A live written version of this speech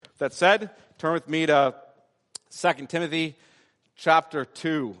that said, turn with me to 2 Timothy chapter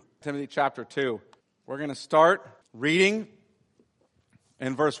 2. Timothy chapter 2. We're going to start reading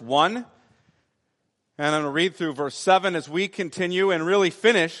in verse 1. And I'm going to read through verse 7 as we continue and really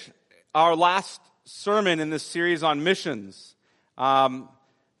finish our last sermon in this series on missions.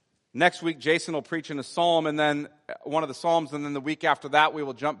 Next week, Jason will preach in a psalm, and then one of the psalms, and then the week after that, we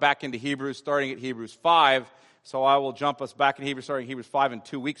will jump back into Hebrews, starting at Hebrews 5. So I will jump us back in Hebrews, starting Hebrews 5 in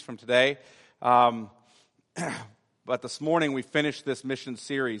 2 weeks from today. But this morning, we finished this mission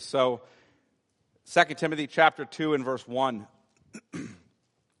series. So 2 Timothy chapter 2 and verse 1.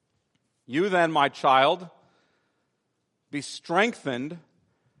 You then, my child, be strengthened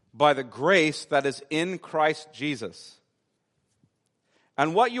by the grace that is in Christ Jesus.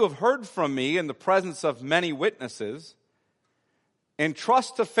 And what you have heard from me in the presence of many witnesses,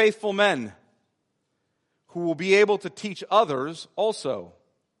 entrust to faithful men who will be able to teach others also.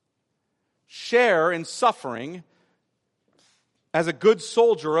 Share in suffering as a good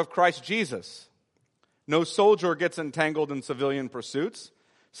soldier of Christ Jesus. No soldier gets entangled in civilian pursuits,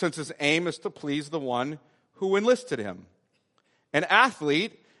 since his aim is to please the one who enlisted him. An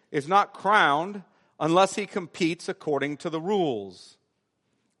athlete is not crowned unless he competes according to the rules.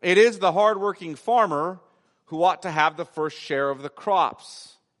 It is the hardworking farmer who ought to have the first share of the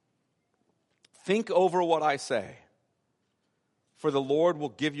crops. Think over what I say, for the Lord will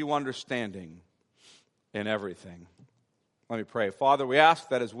give you understanding in everything. Let me pray. Father, we ask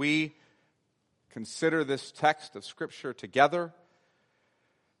that as we consider this text of Scripture together,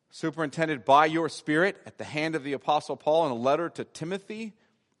 superintended by your Spirit at the hand of the Apostle Paul in a letter to Timothy,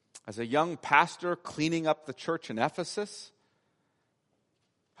 as a young pastor cleaning up the church in Ephesus,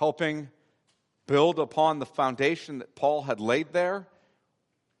 helping build upon the foundation that Paul had laid there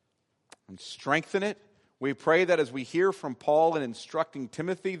and strengthen it. We pray that as we hear from Paul in instructing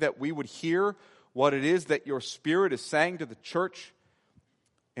Timothy, that we would hear what it is that your Spirit is saying to the church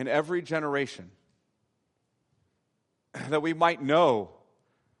in every generation. That we might know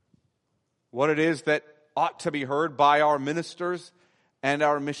what it is that ought to be heard by our ministers and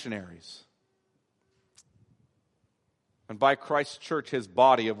our missionaries. And by Christ's church, his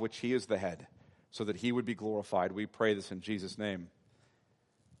body, of which he is the head, so that he would be glorified. We pray this in Jesus' name.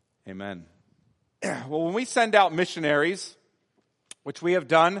 Amen. Well, when we send out missionaries, which we have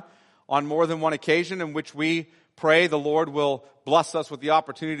done on more than one occasion, in which we pray the Lord will bless us with the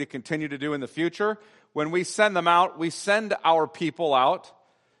opportunity to continue to do in the future, when we send them out, we send our people out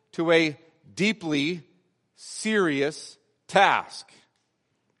to a deeply serious task.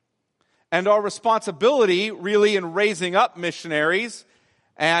 And our responsibility really in raising up missionaries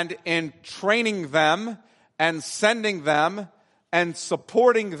and in training them and sending them and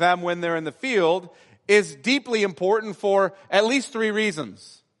supporting them when they're in the field is deeply important for at least 3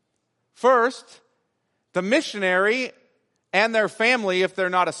 reasons. First, the missionary and their family, if they're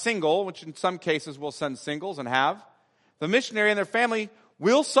not a single, which in some cases we'll send singles and have, the missionary and their family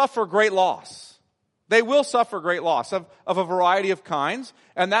will suffer great loss. They will suffer great loss of a variety of kinds,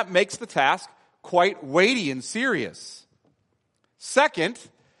 and that makes the task quite weighty and serious. Second,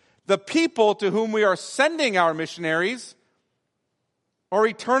 the people to whom we are sending our missionaries are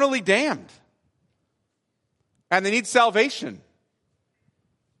eternally damned, and they need salvation.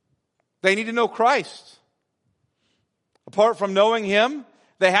 They need to know Christ. Apart from knowing him,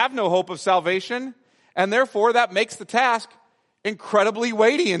 they have no hope of salvation, and therefore that makes the task incredibly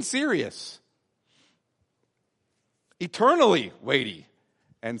weighty and serious. Eternally weighty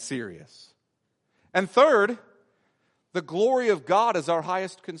and serious. And third, the glory of God is our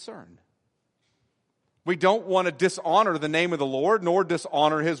highest concern. We don't want to dishonor the name of the Lord, nor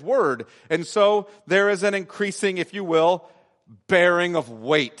dishonor his word. And so there is an increasing, if you will, bearing of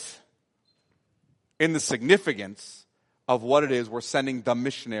weight in the significance of what it is we're sending the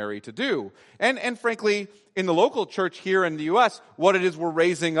missionary to do. And frankly, in the local church here in the U.S., what it is we're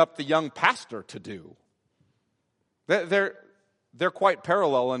raising up the young pastor to do. They're quite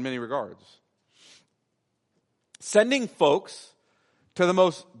parallel in many regards. Sending folks to the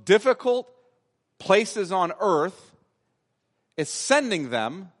most difficult places on earth is sending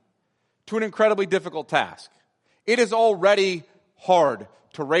them to an incredibly difficult task. It is already hard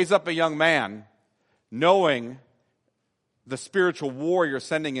to raise up a young man knowing the spiritual war you're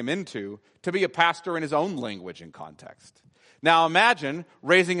sending him into to be a pastor in his own language and context. Now imagine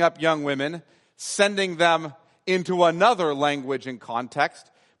raising up young women, sending them into another language and context,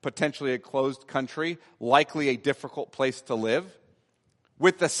 potentially a closed country, likely a difficult place to live,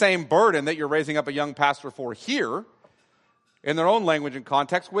 with the same burden that you're raising up a young pastor for here, in their own language and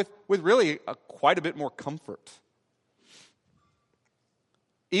context, with really quite a bit more comfort.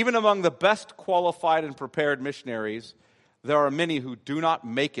 Even among the best qualified and prepared missionaries, there are many who do not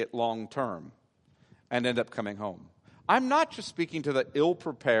make it long term and end up coming home. I'm not just speaking to the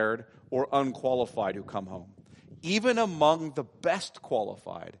ill-prepared or unqualified who come home. Even among the best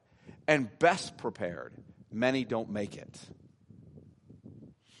qualified and best prepared, many don't make it.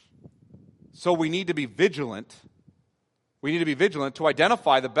 So we need to be vigilant. We need to be vigilant to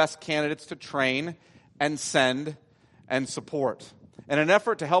identify the best candidates to train and send and support. In an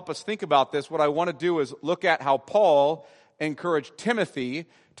effort to help us think about this, what I want to do is look at how Paul encouraged Timothy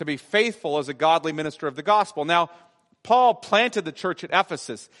to be faithful as a godly minister of the gospel. Now, Paul planted the church at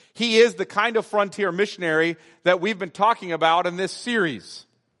Ephesus. He is the kind of frontier missionary that we've been talking about in this series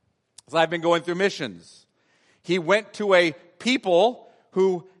as I've been going through missions. He went to a people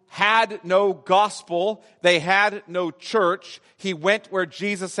who had no gospel. They had no church. He went where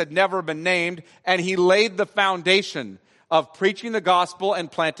Jesus had never been named, and he laid the foundation of preaching the gospel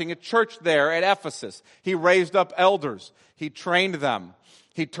and planting a church there at Ephesus. He raised up elders. He trained them.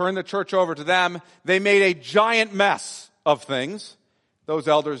 He turned the church over to them. They made a giant mess of things, those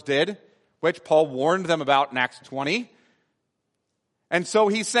elders did, which Paul warned them about in Acts 20. And so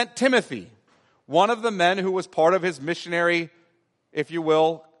he sent Timothy, one of the men who was part of his missionary, if you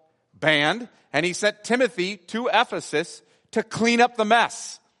will, band, and he sent Timothy to Ephesus to clean up the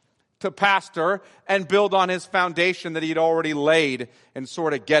mess, to pastor and build on his foundation that he had already laid and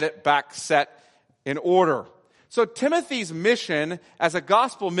sort of get it back set in order. So Timothy's mission as a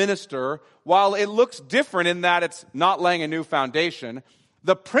gospel minister, while it looks different in that it's not laying a new foundation,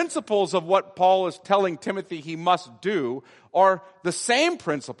 the principles of what Paul is telling Timothy he must do are the same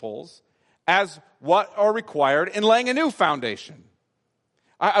principles as what are required in laying a new foundation.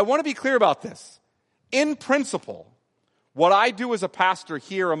 I want to be clear about this. In principle, what I do as a pastor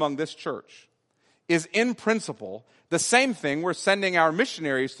here among this church is in principle the same thing we're sending our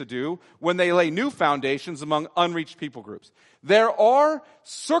missionaries to do when they lay new foundations among unreached people groups. There are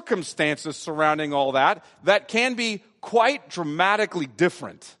circumstances surrounding all that that can be quite dramatically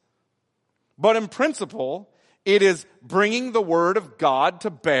different. But in principle, it is bringing the word of God to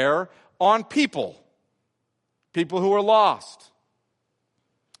bear on people who are lost,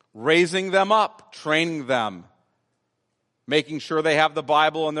 raising them up, training them, making sure they have the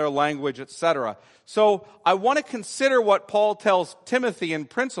Bible in their language, etc. So I want to consider what Paul tells Timothy in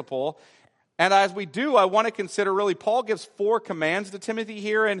principle. And as we do, I want to consider really, Paul gives 4 commands to Timothy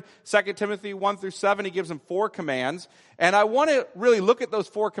here in 2 Timothy 1 through 7. He gives him 4 commands. And I want to really look at those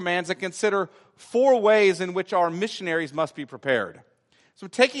 4 commands and consider 4 ways in which our missionaries must be prepared. So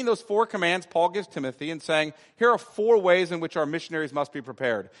taking those 4 commands Paul gives Timothy and saying, here are 4 ways in which our missionaries must be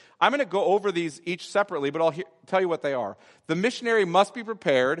prepared. I'm going to go over these each separately, but I'll tell you what they are. The missionary must be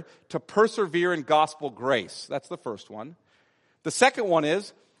prepared to persevere in gospel grace. That's the first one. The second one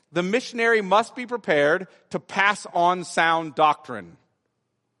is, the missionary must be prepared to pass on sound doctrine.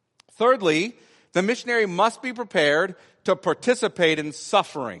 Thirdly, the missionary must be prepared to participate in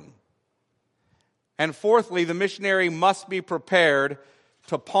suffering. And fourthly, the missionary must be prepared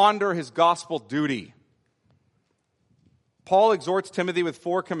to ponder his gospel duty. Paul exhorts Timothy with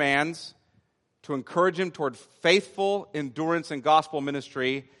 4 commands to encourage him toward faithful endurance in gospel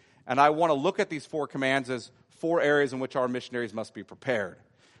ministry. And I want to look at these 4 commands as 4 areas in which our missionaries must be prepared.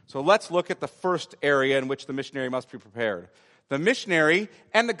 So let's look at the first area in which the missionary must be prepared. The missionary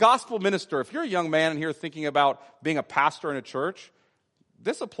and the gospel minister. If you're a young man in here thinking about being a pastor in a church,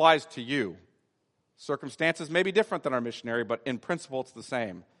 this applies to you. Circumstances may be different than our missionary, but in principle it's the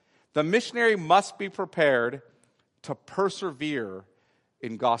same. The missionary must be prepared to persevere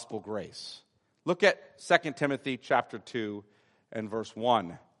in gospel grace. Look at 2 Timothy chapter 2 and verse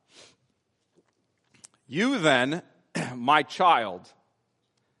 1. You then, my child,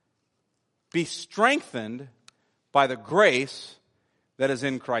 be strengthened by the grace that is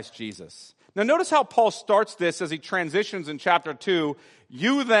in Christ Jesus. Now notice how Paul starts this as he transitions in chapter 2.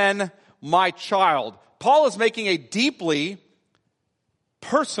 You then, my child. Paul is making a deeply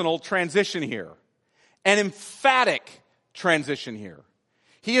personal transition here, an emphatic transition here.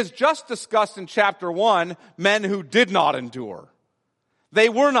 He has just discussed in chapter 1 men who did not endure. They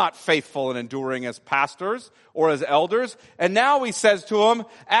were not faithful in enduring as pastors or as elders. And now he says to them,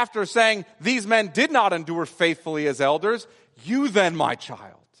 after saying these men did not endure faithfully as elders, you then, my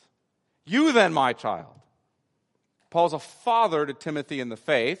child. You then, my child. Paul's a father to Timothy in the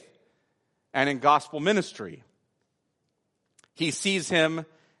faith and in gospel ministry. He sees him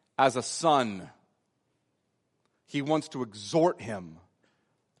as a son. He wants to exhort him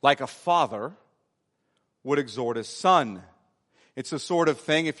like a father would exhort his son. It's the sort of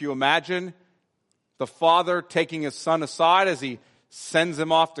thing, if you imagine the father taking his son aside as he sends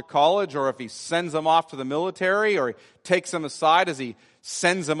him off to college, or if he sends him off to the military, or he takes him aside as he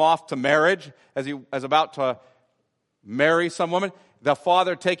sends him off to marriage, as he is about to marry some woman. The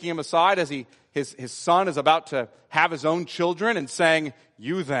father taking him aside as his son is about to have his own children and saying,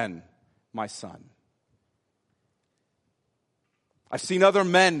 "You then, my son." I've seen other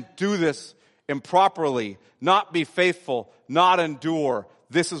men do this improperly, not be faithful, not endure.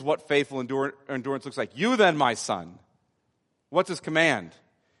 This is what faithful endurance looks like. "You then, my son." What's his command?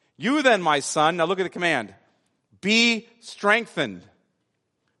 "You then, my son." Now look at the command. "Be strengthened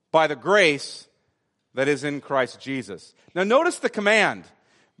by the grace that is in Christ Jesus." Now notice the command.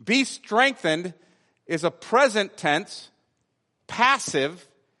 Be strengthened is a present tense, passive,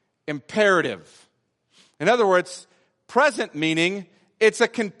 imperative. In other words, present meaning it's a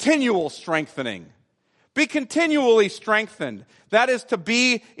continual strengthening. Be continually strengthened. That is to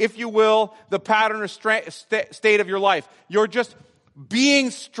be, if you will, the pattern or state of your life. You're just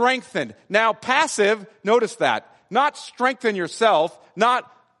being strengthened. Now, passive, notice that. Not strengthen yourself,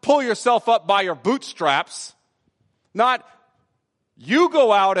 not pull yourself up by your bootstraps, not you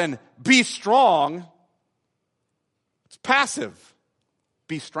go out and be strong. It's passive.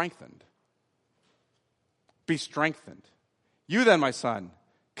 Be strengthened. Be strengthened. "You then, my son,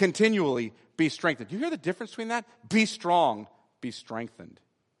 continually be strengthened." You hear the difference between that? Be strong, be strengthened.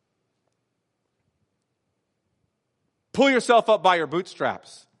 Pull yourself up by your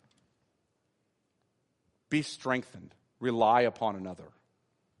bootstraps. Be strengthened. Rely upon another.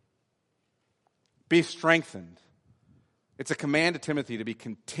 Be strengthened. It's a command to Timothy to be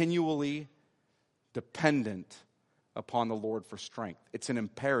continually dependent upon the Lord for strength. It's an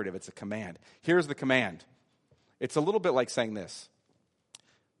imperative. It's a command. Here's the command. It's a little bit like saying this.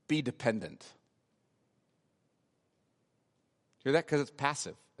 Be dependent. Hear that? Because it's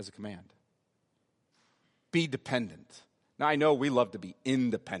passive as a command. Be dependent. Now, I know we love to be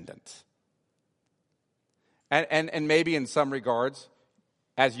independent. And maybe in some regards,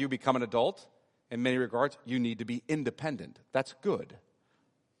 as you become an adult, in many regards, you need to be independent. That's good.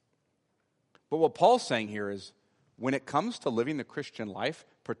 But what Paul's saying here is, when it comes to living the Christian life,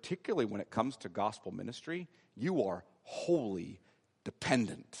 particularly when it comes to gospel ministry, you are wholly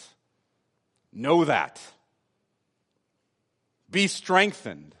dependent. Know that. Be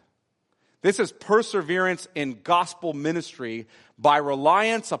strengthened. This is perseverance in gospel ministry by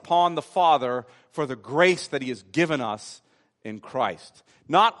reliance upon the Father for the grace that He has given us in Christ.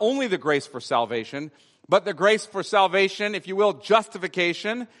 Not only the grace for salvation, but the grace for salvation, if you will,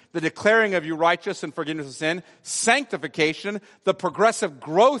 justification, the declaring of you righteous and forgiveness of sin, sanctification, the progressive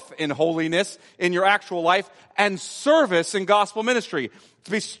growth in holiness in your actual life, and service in gospel ministry.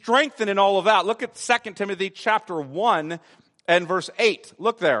 To be strengthened in all of that. Look at 2 Timothy chapter 1 and verse 8.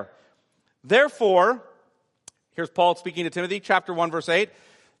 Look there. "Therefore," here's Paul speaking to Timothy, chapter 1, verse 8.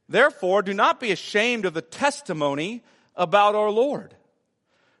 "Therefore, do not be ashamed of the testimony about our Lord,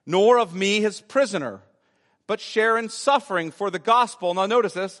 nor of me his prisoner, but share in suffering for the gospel." Now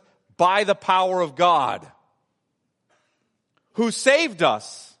notice this, "by the power of God, who saved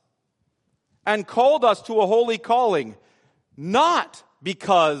us and called us to a holy calling, not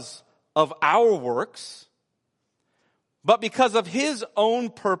because of our works, but because of His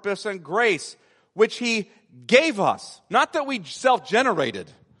own purpose and grace, which He gave us." Not that we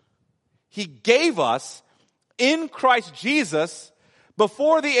self-generated. He gave us in Christ Jesus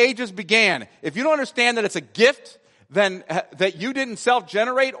before the ages began. If you don't understand that it's a gift, then that you didn't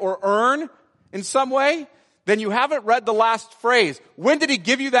self-generate or earn in some way, then you haven't read the last phrase. When did He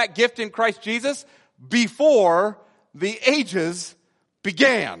give you that gift in Christ Jesus? Before the ages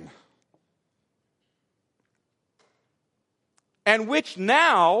began. And which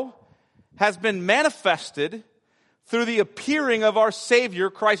now has been manifested through the appearing of our Savior,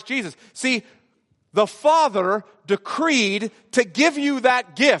 Christ Jesus. See, the Father decreed to give you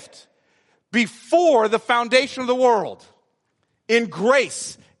that gift before the foundation of the world. In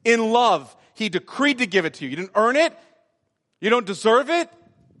grace, in love, He decreed to give it to you. You didn't earn it. You don't deserve it.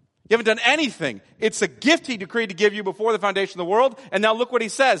 You haven't done anything. It's a gift He decreed to give you before the foundation of the world. And now look what He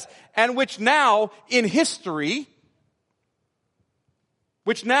says. "And which now, in history,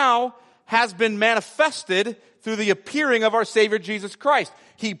 which now has been manifested through the appearing of our Savior Jesus Christ."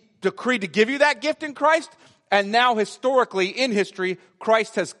 He decreed to give you that gift in Christ, and now historically, in history,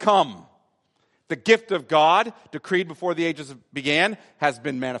 Christ has come. The gift of God, decreed before the ages began, has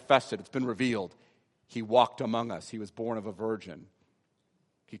been manifested. It's been revealed. He walked among us. He was born of a virgin.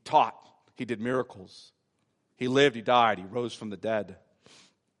 He taught. He did miracles. He lived. He died. He rose from the dead.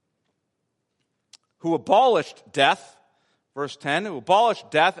 "Who abolished death," verse 10, "who abolished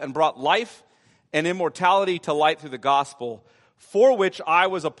death and brought life and immortality to light through the gospel, for which I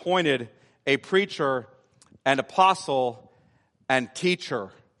was appointed a preacher and apostle and teacher,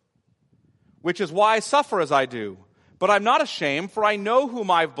 which is why I suffer as I do. But I'm not ashamed, for I know whom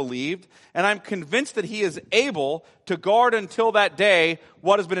I've believed, and I'm convinced that he is able to guard until that day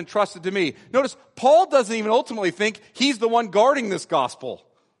what has been entrusted to me. Notice, Paul doesn't even ultimately think he's the one guarding this gospel.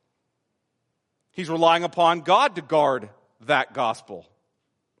 He's relying upon God to guard that gospel.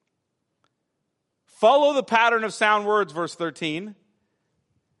 Follow the pattern of sound words, verse 13,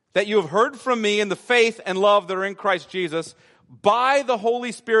 that you have heard from me in the faith and love that are in Christ Jesus. By the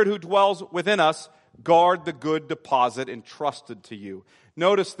Holy Spirit who dwells within us, guard the good deposit entrusted to you.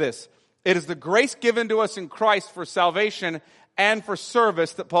 Notice this. It is the grace given to us in Christ for salvation and for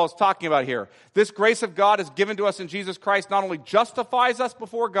service that Paul is talking about here. This grace of God is given to us in Jesus Christ, not only justifies us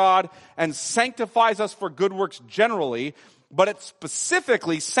before God and sanctifies us for good works generally, but it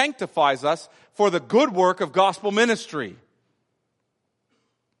specifically sanctifies us for the good work of gospel ministry.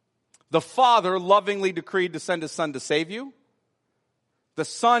 The Father lovingly decreed to send His Son to save you. The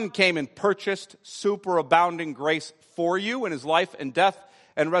Son came and purchased superabounding grace for you in His life and death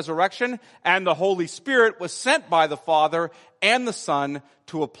and resurrection. And the Holy Spirit was sent by the Father and the Son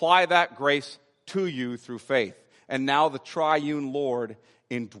to apply that grace to you through faith. And now the triune Lord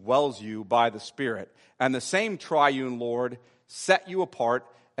indwells you by the Spirit. And the same triune Lord set you apart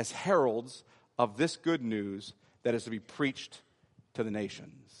as heralds of this good news that is to be preached to the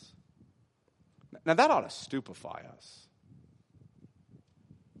nations. Now that ought to stupefy us.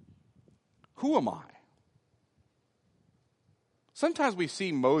 Who am I? Sometimes we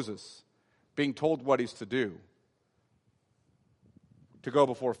see Moses being told what he's to do, to go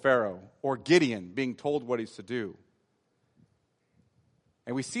before Pharaoh, or Gideon being told what he's to do.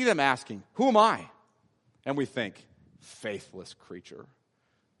 And we see them asking, who am I? And we think, faithless creature.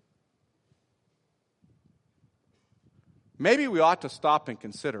 Maybe we ought to stop and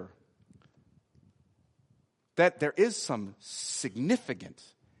consider that there is some significant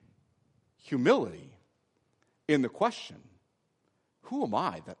humility in the question, who am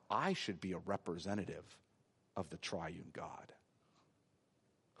I that I should be a representative of the triune God?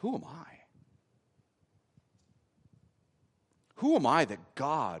 Who am I? Who am I that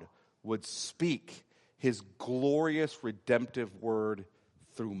God would speak His glorious redemptive word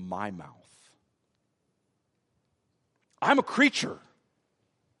through my mouth? I'm a creature.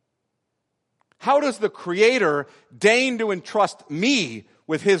 How does the Creator deign to entrust me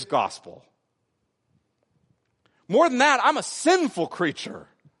with His gospel? More than that, I'm a sinful creature.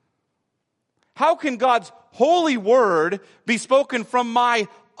 How can God's holy word be spoken from my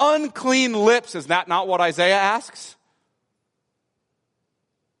unclean lips? Is that not what Isaiah asks?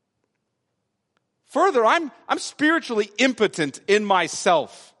 Further, I'm spiritually impotent in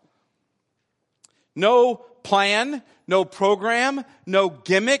myself. No plan, no program, no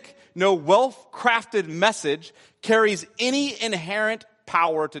gimmick, no well-crafted message carries any inherent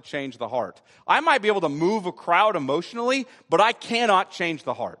power to change the heart. I might be able to move a crowd emotionally, but I cannot change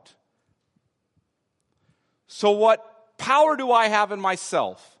the heart. So what power do I have in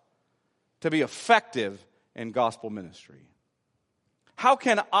myself to be effective in gospel ministry? How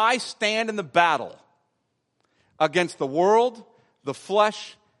can I stand in the battle against the world, the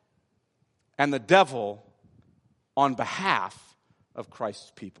flesh, and the devil on behalf of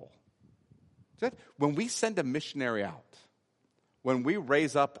Christ's people? When we send a missionary out, when we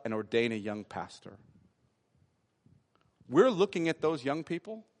raise up and ordain a young pastor, we're looking at those young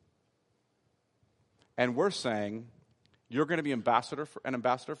people and we're saying, you're going to be an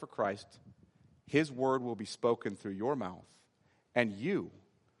ambassador for Christ. His word will be spoken through your mouth, and you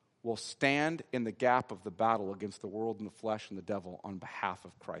will stand in the gap of the battle against the world and the flesh and the devil on behalf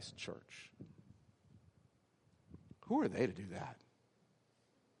of Christ's church. Who are they to do that?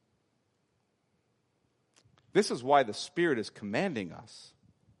 This is why the Spirit is commanding us.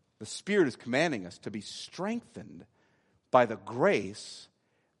 The Spirit is commanding us to be strengthened by the grace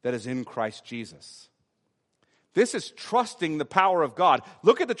that is in Christ Jesus. This is trusting the power of God.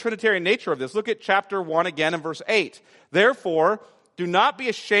 Look at the Trinitarian nature of this. Look at chapter 1 again in verse 8. Therefore, do not be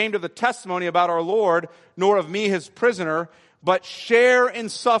ashamed of the testimony about our Lord, nor of me, His prisoner, but share in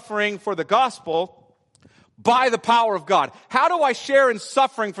suffering for the gospel by the power of God. How do I share in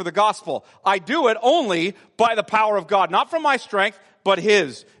suffering for the gospel? I do it only by the power of God, not from my strength, but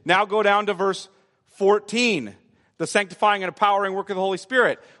His. Now go down to verse 14. The sanctifying and empowering work of the Holy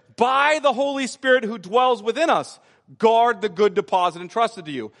Spirit. By the Holy Spirit who dwells within us, guard the good deposit entrusted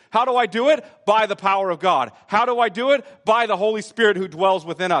to you. How do I do it? By the power of God. How do I do it? By the Holy Spirit who dwells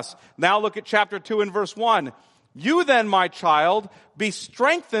within us. Now look at chapter 2 and verse 1. You then, my child, be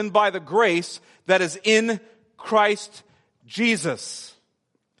strengthened by the grace that is in Christ Jesus.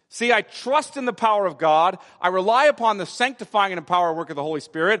 See, I trust in the power of God. I rely upon the sanctifying and empowering work of the Holy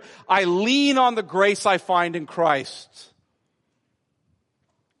Spirit. I lean on the grace I find in Christ.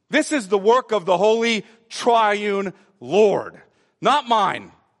 This is the work of the Holy Triune Lord, not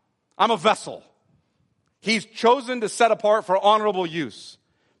mine. I'm a vessel. He's chosen to set apart for honorable use.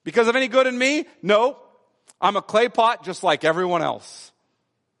 Because of any good in me? No. I'm a clay pot just like everyone else.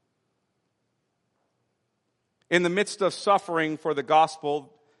 In the midst of suffering for the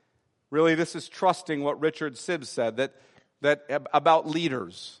gospel, really this is trusting what Richard Sibbs said, that about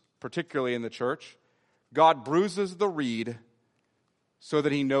leaders, particularly in the church. God bruises the reed so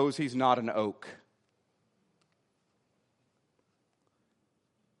that he knows he's not an oak.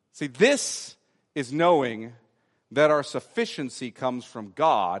 See, this is knowing that our sufficiency comes from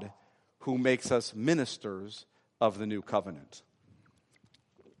God, who makes us ministers of the new covenant.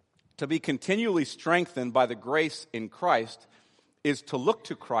 To be continually strengthened by the grace in Christ is to look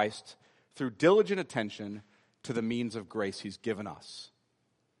to Christ through diligent attention to the means of grace he's given us.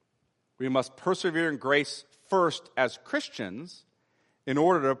 We must persevere in grace first as Christians in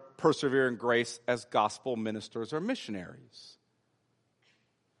order to persevere in grace as gospel ministers or missionaries.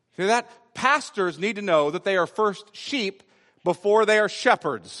 See that? Pastors need to know that they are first sheep before they are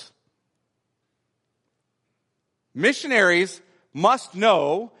shepherds. Missionaries must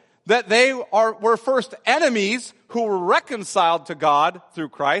know that they were first enemies who were reconciled to God through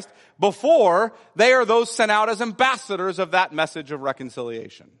Christ before they are those sent out as ambassadors of that message of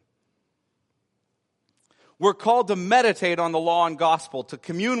reconciliation. We're called to meditate on the law and gospel, to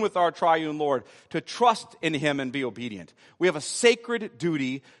commune with our triune Lord, to trust in him and be obedient. We have a sacred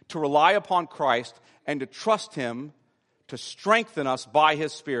duty to rely upon Christ and to trust him to strengthen us by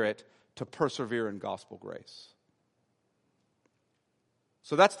his Spirit to persevere in gospel grace.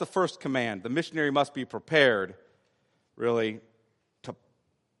 So that's the first command. The missionary must be prepared, really, to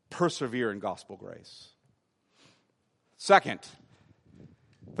persevere in gospel grace. Second,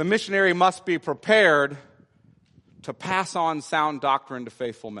 the missionary must be prepared to pass on sound doctrine to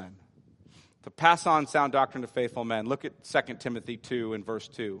faithful men. To pass on sound doctrine to faithful men. Look at 2 Timothy 2 and verse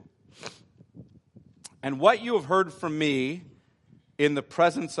 2. And what you have heard from me in the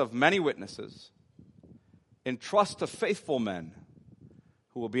presence of many witnesses, entrust to faithful men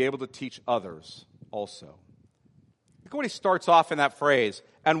who will be able to teach others also. Look at what he starts off in that phrase.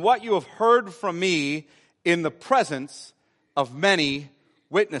 And what you have heard from me in the presence of many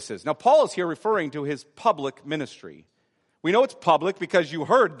witnesses. Now, Paul is here referring to his public ministry. We know it's public because you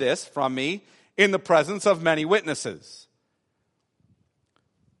heard this from me in the presence of many witnesses.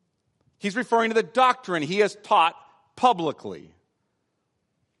 He's referring to the doctrine he has taught publicly.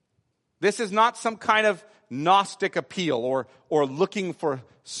 This is not some kind of Gnostic appeal or looking for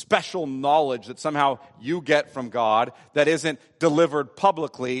special knowledge that somehow you get from God that isn't delivered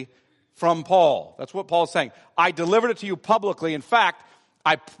publicly from Paul. That's what Paul's saying. I delivered it to you publicly. In fact,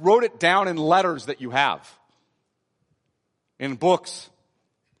 I wrote it down in letters that you have, in books.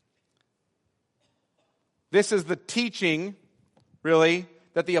 This is the teaching, really,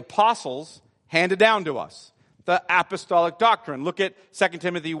 that the apostles handed down to us. The apostolic doctrine. Look at 2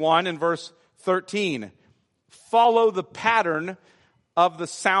 Timothy 1 and verse 13. Follow the pattern of the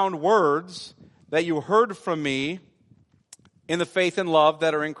sound words that you heard from me in the faith and love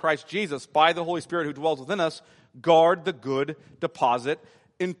that are in Christ Jesus. By the Holy Spirit who dwells within us, guard the good deposit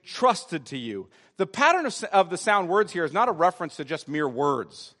entrusted to you. The pattern of the sound words here is not a reference to just mere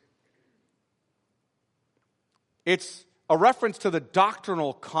words. It's a reference to the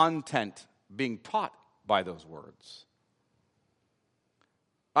doctrinal content being taught by those words.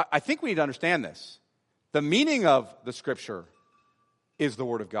 I think we need to understand this. The meaning of the Scripture is the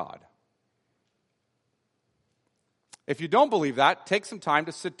Word of God. If you don't believe that, take some time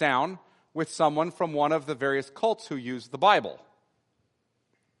to sit down with someone from one of the various cults who use the Bible.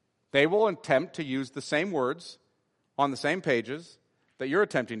 They will attempt to use the same words on the same pages that you're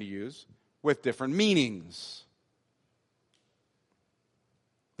attempting to use with different meanings.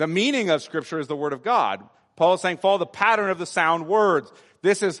 The meaning of Scripture is the Word of God. Paul is saying, follow the pattern of the sound words.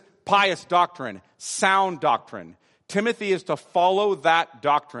 This is pious doctrine, sound doctrine. Timothy is to follow that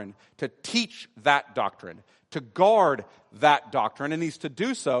doctrine, to teach that doctrine, to guard that doctrine, and he's to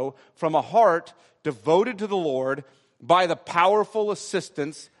do so from a heart devoted to the Lord by the powerful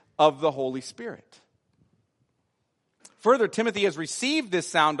assistance of the Holy Spirit. Further, Timothy has received this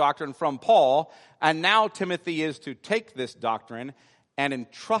sound doctrine from Paul, and now Timothy is to take this doctrine and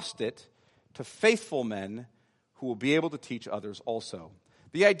entrust it to faithful men who will be able to teach others also.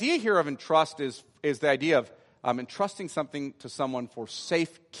 The idea here of entrust is the idea of entrusting something to someone for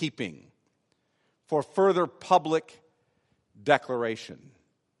safekeeping, for further public declaration.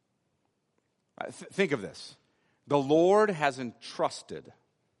 Think of this. The Lord has entrusted,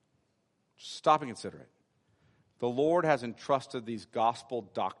 stop and consider it. The Lord has entrusted these gospel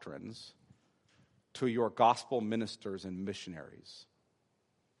doctrines to your gospel ministers and missionaries.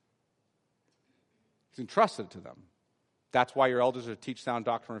 He's entrusted it to them. That's why your elders are to teach sound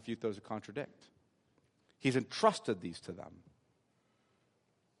doctrine and refute those who contradict. He's entrusted these to them.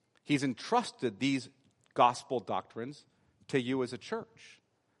 He's entrusted these gospel doctrines to you as a church.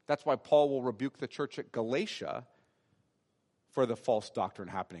 That's why Paul will rebuke the church at Galatia for the false doctrine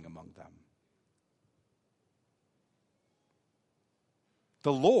happening among them.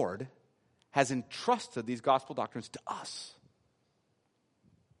 The Lord has entrusted these gospel doctrines to us.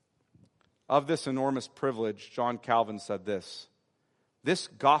 Of this enormous privilege, John Calvin said this: this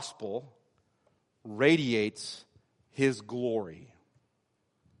gospel radiates his glory.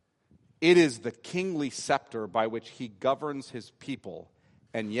 It is the kingly scepter by which he governs his people,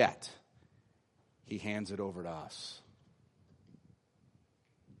 and yet he hands it over to us.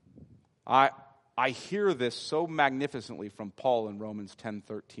 I hear this so magnificently from Paul in Romans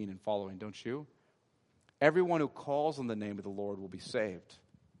 10:13 and following, don't you? Everyone who calls on the name of the Lord will be saved.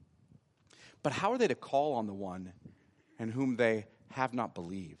 But how are they to call on the one in whom they have not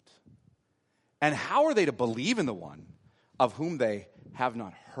believed? And how are they to believe in the one of whom they have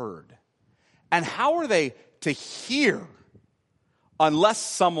not heard? And how are they to hear unless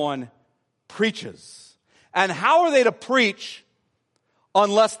someone preaches? And how are they to preach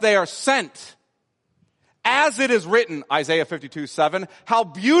unless they are sent? As it is written, Isaiah 52:7, how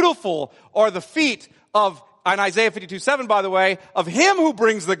beautiful are the feet of, and Isaiah 52:7, by the way, of him who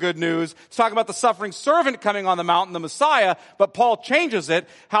brings the good news. It's talking about the suffering servant coming on the mountain, the Messiah, but Paul changes it.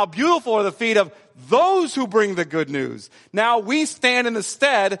 How beautiful are the feet of those who bring the good news. Now we stand in the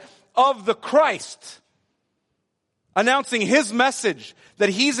stead of the Christ, announcing his message that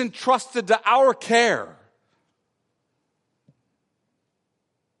he's entrusted to our care.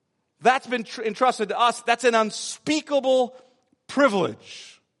 That's been entrusted to us. That's an unspeakable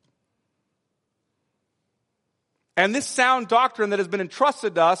privilege. And this sound doctrine that has been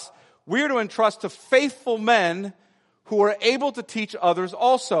entrusted to us, we're to entrust to faithful men who are able to teach others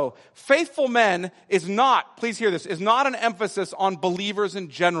also. Faithful men is not, please hear this, is not an emphasis on believers in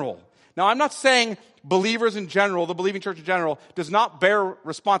general. Now, I'm not saying believers in general, the believing church in general, does not bear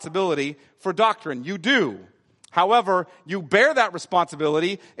responsibility for doctrine. You do. However, you bear that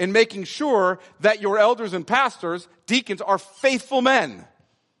responsibility in making sure that your elders and pastors, deacons, are faithful men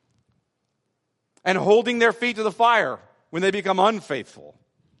and holding their feet to the fire when they become unfaithful.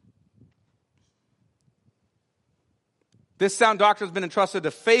 This sound doctrine has been entrusted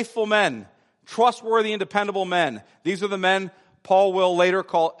to faithful men, trustworthy and dependable men. These are the men Paul will later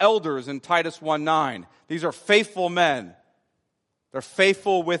call elders in Titus 1:9. These are faithful men. They're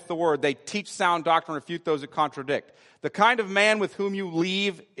faithful with the word. They teach sound doctrine and refute those that contradict. The kind of man with whom you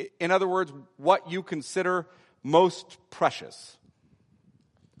leave, in other words, what you consider most precious.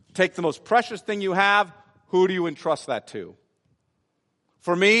 Take the most precious thing you have, who do you entrust that to?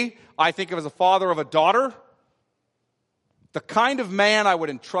 For me, I think of as a father of a daughter, the kind of man I would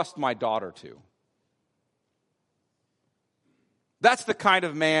entrust my daughter to. That's the kind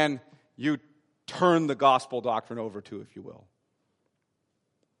of man you turn the gospel doctrine over to, if you will.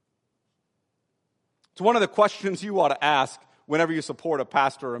 It's one of the questions you ought to ask whenever you support a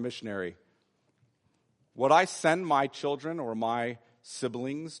pastor or a missionary. Would I send my children or my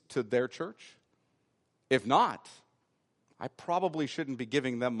siblings to their church? If not, I probably shouldn't be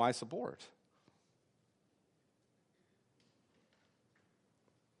giving them my support.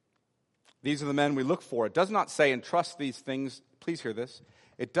 These are the men we look for. It does not say entrust these things, please hear this,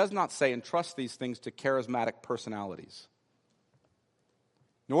 it does not say entrust these things to charismatic personalities.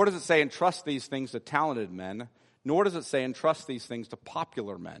 Nor does it say entrust these things to talented men, nor does it say entrust these things to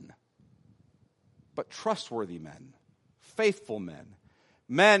popular men, but trustworthy men, faithful men,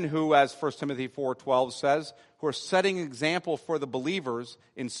 men who, as 1 Timothy 4:12 says, who are setting an example for the believers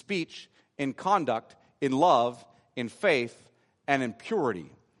in speech, in conduct, in love, in faith, and in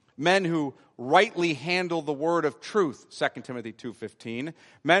purity. Men who rightly handle the word of truth, 2 Timothy 2:15.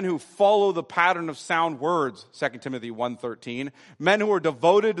 Men who follow the pattern of sound words, 2 Timothy 1:13. Men who are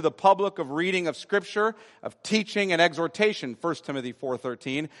devoted to the public of reading of Scripture, of teaching and exhortation, 1 Timothy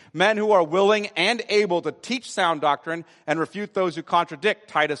 4:13. Men who are willing and able to teach sound doctrine and refute those who contradict,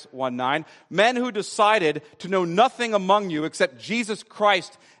 Titus 1:9. Men who decided to know nothing among you except Jesus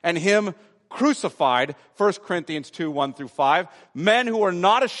Christ and Him crucified, 1 Corinthians 2:1-5. Men who are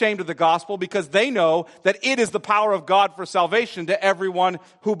not ashamed of the gospel because they know that it is the power of God for salvation to everyone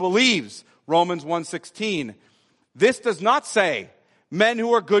who believes, Romans 1:16. This does not say men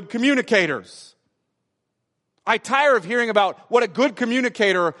who are good communicators. I tire of hearing about what a good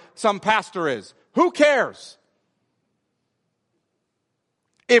communicator some pastor is. Who cares?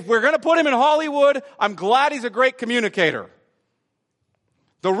 If we're going to put him in Hollywood, I'm glad he's a great communicator.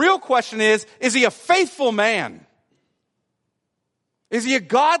 The real question is he a faithful man? Is he a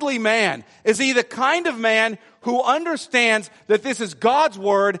godly man? Is he the kind of man who understands that this is God's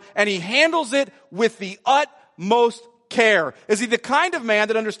word and he handles it with the utmost care? Is he the kind of man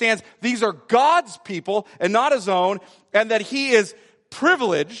that understands these are God's people and not his own, and that he is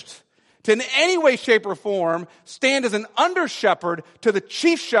privileged to in any way, shape, or form stand as an under-shepherd to the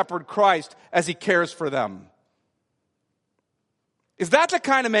chief shepherd Christ as he cares for them? Is that the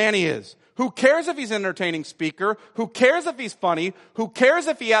kind of man he is? Who cares if he's an entertaining speaker? Who cares if he's funny? Who cares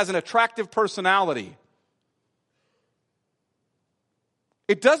if he has an attractive personality?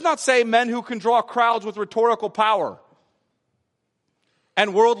 It does not say men who can draw crowds with rhetorical power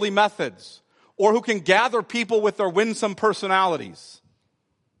and worldly methods, or who can gather people with their winsome personalities.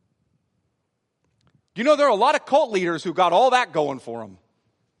 You know, there are a lot of cult leaders who got all that going for them.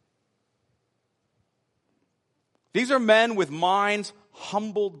 These are men with minds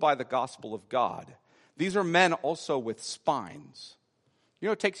humbled by the gospel of God. These are men also with spines. You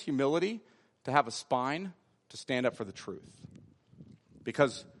know, it takes humility to have a spine to stand up for the truth.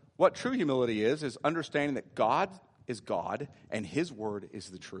 Because what true humility is understanding that God is God and his word is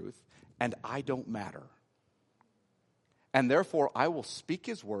the truth, and I don't matter. And therefore, I will speak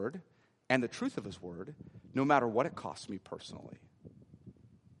his word and the truth of his word, no matter what it costs me personally.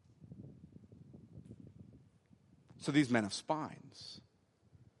 So these men have spines.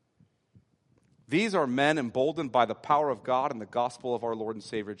 These are men emboldened by the power of God and the gospel of our Lord and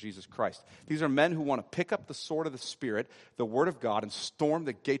Savior Jesus Christ. These are men who want to pick up the sword of the Spirit, the word of God, and storm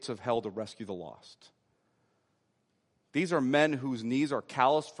the gates of hell to rescue the lost. These are men whose knees are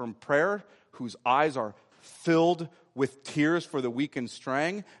calloused from prayer, whose eyes are filled with tears for the weak and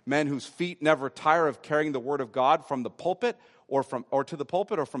straying, men whose feet never tire of carrying the word of God from the pulpit or to the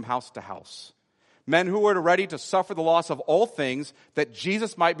pulpit or from house to house. Men who are ready to suffer the loss of all things that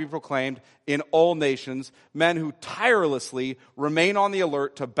Jesus might be proclaimed in all nations. Men who tirelessly remain on the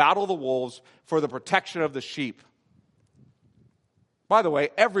alert to battle the wolves for the protection of the sheep. By the way,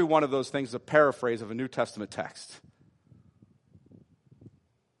 every one of those things is a paraphrase of a New Testament text.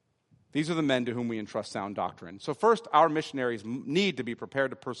 These are the men to whom we entrust sound doctrine. So first, our missionaries need to be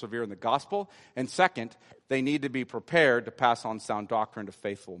prepared to persevere in the gospel. And second, they need to be prepared to pass on sound doctrine to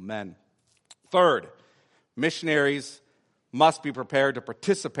faithful men. Third, missionaries must be prepared to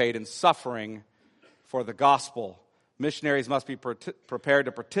participate in suffering for the gospel. Missionaries must be prepared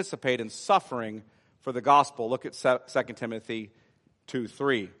to participate in suffering for the gospel. Look at 2 Timothy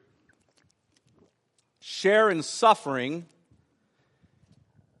 2:3. Share in suffering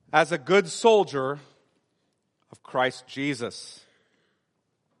as a good soldier of Christ Jesus.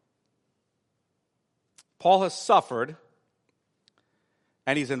 Paul has suffered,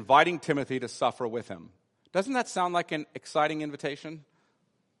 and he's inviting Timothy to suffer with him. Doesn't that sound like an exciting invitation?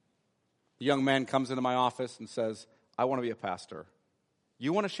 The young man comes into my office and says, I want to be a pastor.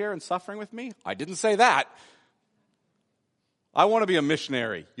 You want to share in suffering with me? I didn't say that. I want to be a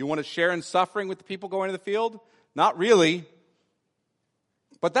missionary. You want to share in suffering with the people going to the field? Not really.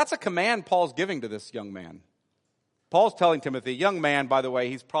 But that's a command Paul's giving to this young man. Paul's telling Timothy, young man, by the way,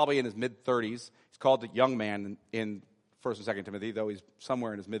 he's probably in his mid-30s. He's called a young man in 1 and 2 Timothy, though he's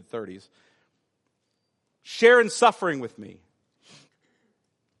somewhere in his mid-30s. Share in suffering with me.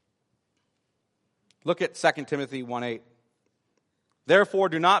 Look at 2 Timothy 1:8. Therefore,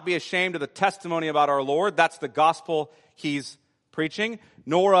 do not be ashamed of the testimony about our Lord. That's the gospel he's preaching.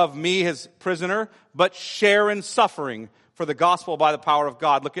 Nor of me, his prisoner, but share in suffering for the gospel by the power of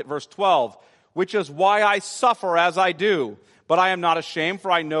God. Look at verse 12. Which is why I suffer as I do. But I am not ashamed,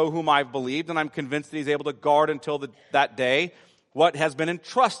 for I know whom I've believed, and I'm convinced that he's able to guard until that day what has been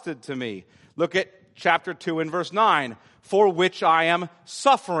entrusted to me. Look at chapter 2 and verse 9. For which I am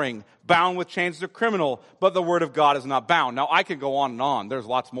suffering, bound with chains of a criminal, but the word of God is not bound. Now, I could go on and on. There's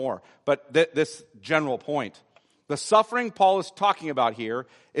lots more. But this general point. The suffering Paul is talking about here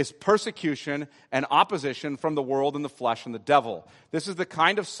is persecution and opposition from the world and the flesh and the devil. This is the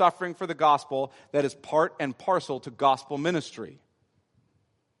kind of suffering for the gospel that is part and parcel to gospel ministry.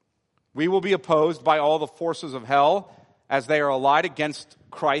 We will be opposed by all the forces of hell as they are allied against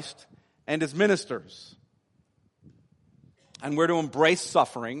Christ and his ministers. And we're to embrace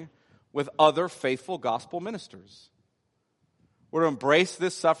suffering with other faithful gospel ministers. We're to embrace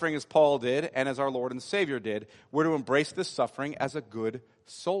this suffering as Paul did and as our Lord and Savior did. We're to embrace this suffering as a good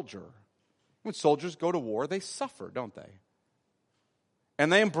soldier. When soldiers go to war, they suffer, don't they?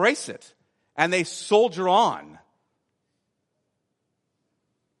 And they embrace it. And they soldier on.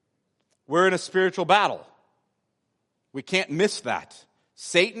 We're in a spiritual battle. We can't miss that.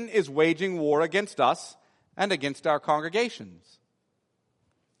 Satan is waging war against us and against our congregations.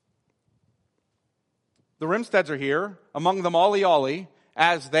 The Rimsteads are here, among them Ollie,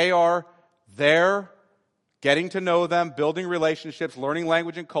 as they are there, getting to know them, building relationships, learning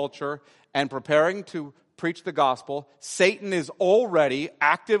language and culture, and preparing to preach the gospel. Satan is already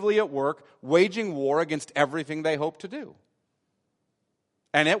actively at work, waging war against everything they hope to do.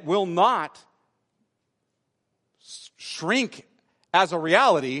 And it will not shrink as a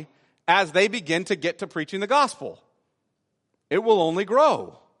reality as they begin to get to preaching the gospel. It will only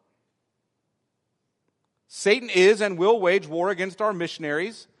grow. Satan is and will wage war against our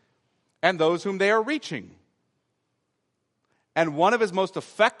missionaries and those whom they are reaching. And one of his most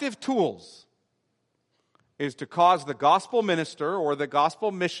effective tools is to cause the gospel minister or the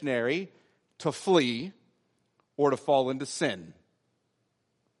gospel missionary to flee or to fall into sin.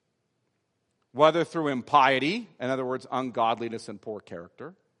 Whether through impiety, in other words, ungodliness and poor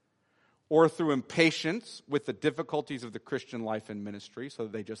character, or through impatience with the difficulties of the Christian life and ministry, so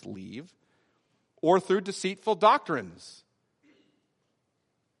that they just leave, or through deceitful doctrines.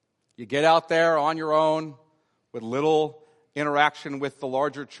 You get out there on your own with little interaction with the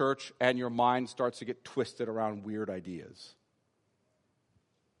larger church, and your mind starts to get twisted around weird ideas.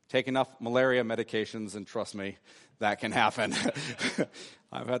 Take enough malaria medications, and trust me, that can happen.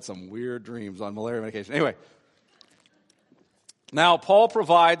 I've had some weird dreams on malaria medication. Anyway, now Paul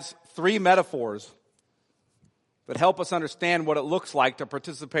provides 3 metaphors that help us understand what it looks like to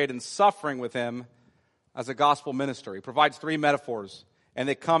participate in suffering with him as a gospel minister. He provides 3 metaphors, and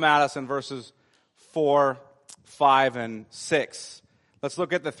they come at us in verses 4, 5, and 6. Let's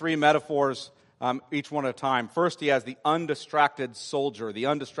look at the 3 metaphors, each one at a time. First, he has the undistracted soldier. The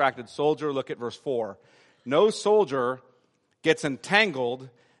undistracted soldier, look at verse 4. No soldier gets entangled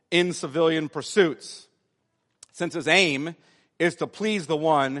in civilian pursuits, since his aim is to please the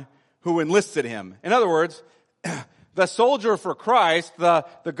one who enlisted him. In other words, the soldier for Christ, the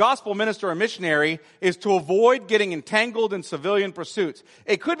gospel minister or missionary, is to avoid getting entangled in civilian pursuits.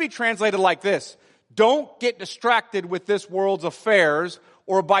 It could be translated like this: don't get distracted with this world's affairs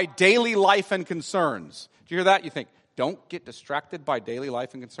or by daily life and concerns. Do you hear that? You think, don't get distracted by daily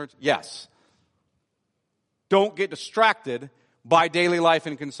life and concerns? Yes. Don't get distracted by daily life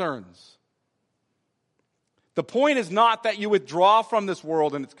and concerns. The point is not that you withdraw from this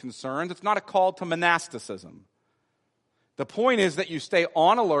world and its concerns. It's not a call to monasticism. The point is that you stay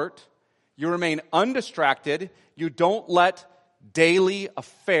on alert, you remain undistracted, you don't let daily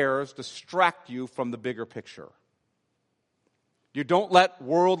affairs distract you from the bigger picture. You don't let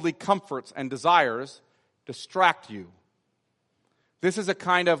worldly comforts and desires distract you. This is a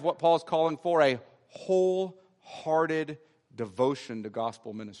kind of what Paul is calling for, a wholehearted devotion to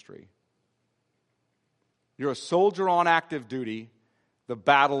gospel ministry. You're a soldier on active duty. The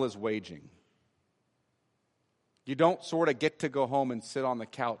battle is waging. You don't sort of get to go home and sit on the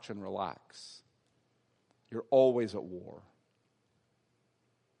couch and relax. You're always at war.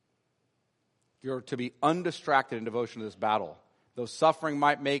 You're to be undistracted in devotion to this battle. Though suffering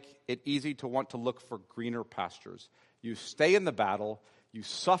might make it easy to want to look for greener pastures, you stay in the battle. You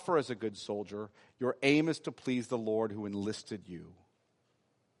suffer as a good soldier. Your aim is to please the Lord who enlisted you.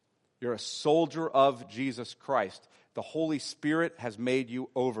 You're a soldier of Jesus Christ. The Holy Spirit has made you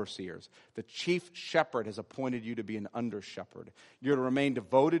overseers. The chief shepherd has appointed you to be an under-shepherd. You're to remain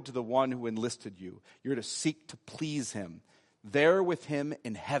devoted to the one who enlisted you. You're to seek to please him. There with him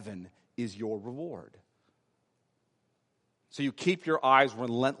in heaven is your reward. So you keep your eyes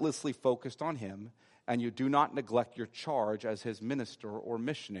relentlessly focused on him, and you do not neglect your charge as his minister or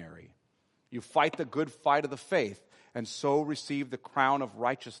missionary. You fight the good fight of the faith, and so receive the crown of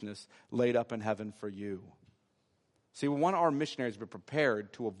righteousness laid up in heaven for you. See, we want our missionaries to be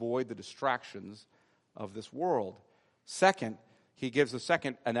prepared to avoid the distractions of this world. Second, he gives the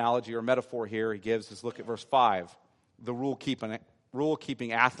second analogy or metaphor here. He gives us, look at verse 5, the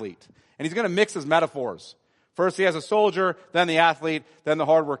rule-keeping athlete. And he's going to mix his metaphors. First he has a soldier, then the athlete, then the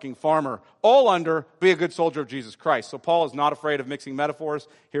hardworking farmer. All under, be a good soldier of Jesus Christ. So Paul is not afraid of mixing metaphors.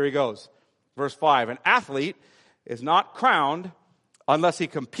 Here he goes. Verse 5, an athlete is not crowned unless he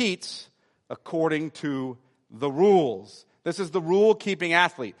competes according to the rules. This is the rule-keeping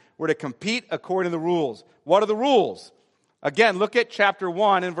athlete. We're to compete according to the rules. What are the rules? Again, look at chapter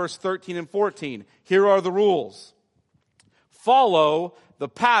 1 and verse 13 and 14. Here are the rules. Follow the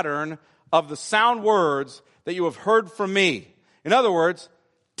pattern of the sound words that you have heard from me. In other words,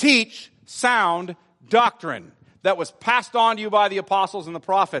 teach sound doctrine that was passed on to you by the apostles and the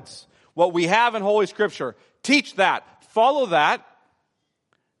prophets. What we have in Holy Scripture. Teach that. Follow that.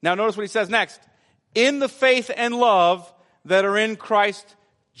 Now notice what he says next. In the faith and love that are in Christ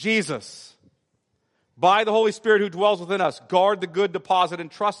Jesus. By the Holy Spirit who dwells within us. Guard the good deposit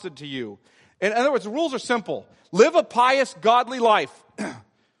entrusted to you. In other words, the rules are simple. Live a pious, godly life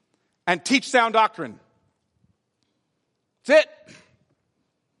and teach sound doctrine. That's it.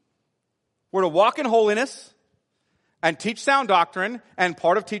 We're to walk in holiness and teach sound doctrine, and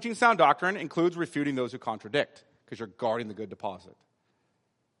part of teaching sound doctrine includes refuting those who contradict, because you're guarding the good deposit.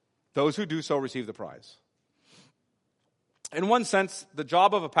 Those who do so receive the prize. In one sense, the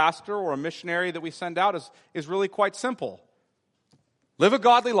job of a pastor or a missionary that we send out is really quite simple. Live a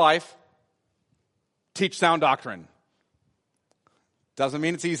godly life, teach sound doctrine. Doesn't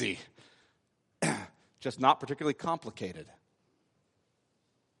mean it's easy. Just not particularly complicated.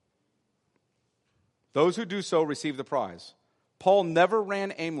 Those who do so receive the prize. Paul never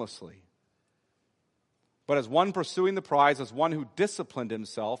ran aimlessly, but as one pursuing the prize, as one who disciplined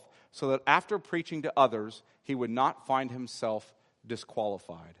himself so that after preaching to others, he would not find himself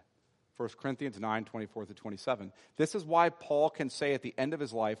disqualified. 1 Corinthians 9, 24 to 27. This is why Paul can say at the end of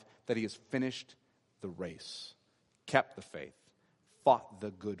his life that he has finished the race, kept the faith, fought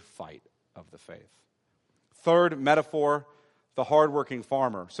the good fight of the faith. Third metaphor, the hardworking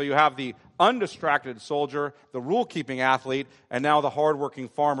farmer. So you have the undistracted soldier, the rule-keeping athlete, and now the hardworking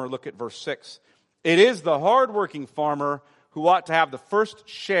farmer. Look at verse 6. It is the hardworking farmer who ought to have the first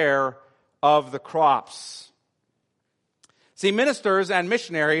share of the crops. See, ministers and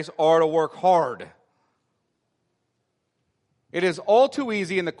missionaries are to work hard. It is all too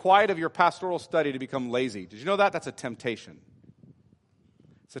easy in the quiet of your pastoral study to become lazy. Did you know that? That's a temptation.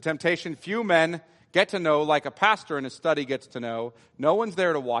 It's a temptation few men get to know like a pastor in a study gets to know. No one's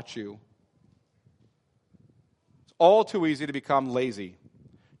there to watch you. It's all too easy to become lazy,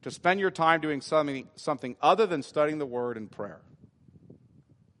 to spend your time doing something other than studying the Word and prayer.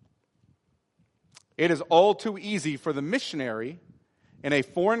 It is all too easy for the missionary in a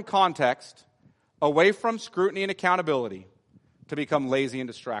foreign context, away from scrutiny and accountability, to become lazy and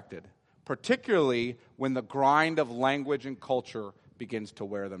distracted, particularly when the grind of language and culture begins to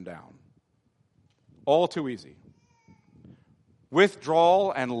wear them down. All too easy.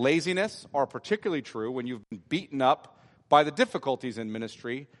 Withdrawal and laziness are particularly true when you've been beaten up by the difficulties in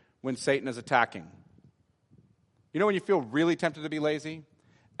ministry when Satan is attacking. You know when you feel really tempted to be lazy?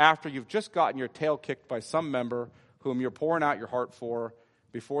 After you've just gotten your tail kicked by some member whom you're pouring out your heart for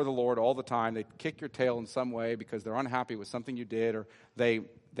before the Lord all the time. They kick your tail in some way because they're unhappy with something you did, or they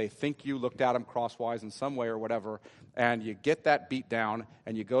think you looked at them crosswise in some way or whatever, and you get that beat down,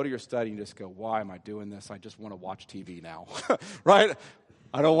 and you go to your study and you just go, why am I doing this? I just want to watch TV now, right?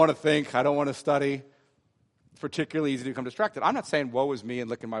 I don't want to think. I don't want to study. It's particularly easy to become distracted. I'm not saying woe is me and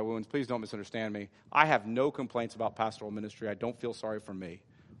licking my wounds. Please don't misunderstand me. I have no complaints about pastoral ministry. I don't feel sorry for me.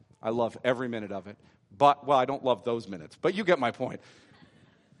 I love every minute of it. But, well, I don't love those minutes, but you get my point.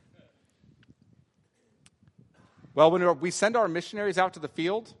 Well, when we send our missionaries out to the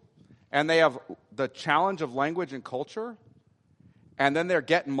field, and they have the challenge of language and culture, and then they're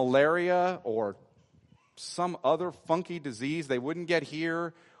getting malaria or some other funky disease they wouldn't get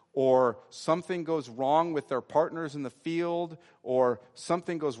here, or something goes wrong with their partners in the field, or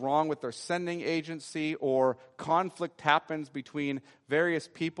something goes wrong with their sending agency, or conflict happens between various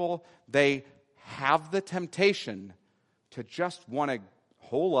people, they have the temptation to just want to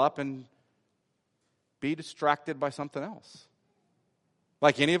hole up and be distracted by something else,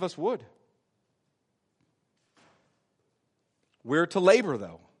 like any of us would. We're to labor,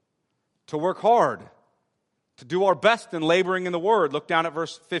 though, to work hard, to do our best in laboring in the Word. Look down at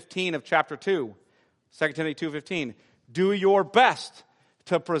verse 15 of chapter 2, 2 Timothy 2:15. Do your best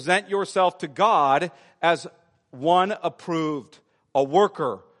to present yourself to God as one approved, a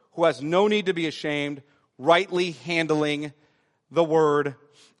worker who has no need to be ashamed, rightly handling the word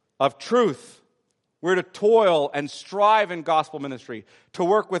of truth. We're to toil and strive in gospel ministry, to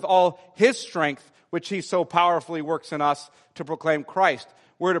work with all His strength, which He so powerfully works in us to proclaim Christ.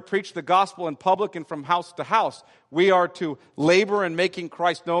 We're to preach the gospel in public and from house to house. We are to labor in making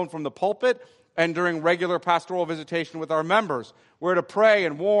Christ known from the pulpit and during regular pastoral visitation with our members. We're to pray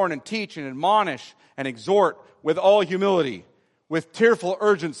and warn and teach and admonish and exhort with all humility, with tearful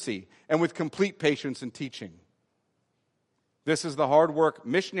urgency, and with complete patience in teaching. This is the hard work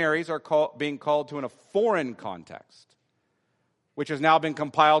missionaries are being called to in a foreign context, which has now been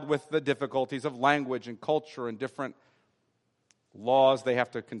compiled with the difficulties of language and culture and different laws they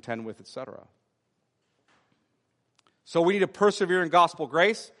have to contend with, etc. So we need to persevere in gospel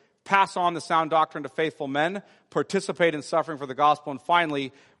grace, pass on the sound doctrine to faithful men, participate in suffering for the gospel, and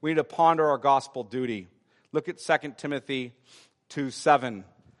finally, we need to ponder our gospel duty. Look at 2 Timothy 2:7.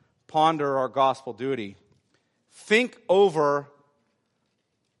 Ponder our gospel duty. Think over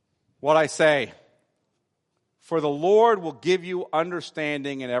what I say, for the Lord will give you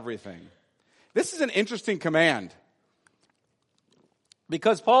understanding in everything. This is an interesting command,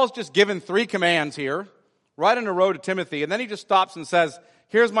 because Paul's just given 3 commands here, right in a row to Timothy, and then he just stops and says,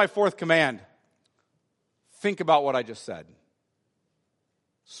 here's my 4th command. Think about what I just said.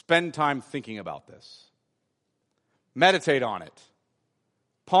 Spend time thinking about this. Meditate on it.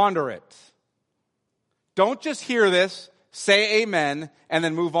 Ponder it. Don't just hear this, say amen, and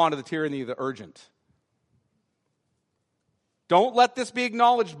then move on to the tyranny of the urgent. Don't let this be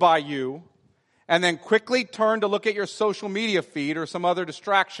acknowledged by you, and then quickly turn to look at your social media feed or some other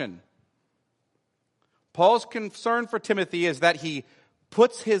distraction. Paul's concern for Timothy is that he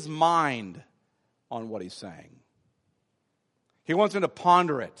puts his mind on what he's saying. He wants him to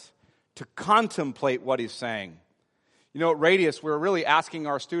ponder it, to contemplate what he's saying. You know, at Radius, we're really asking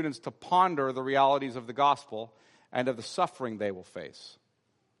our students to ponder the realities of the gospel and of the suffering they will face.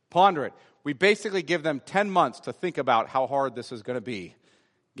 Ponder it. We basically give them 10 months to think about how hard this is going to be.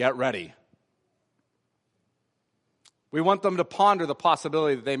 Get ready. We want them to ponder the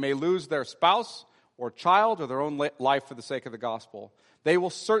possibility that they may lose their spouse or child or their own life for the sake of the gospel. They will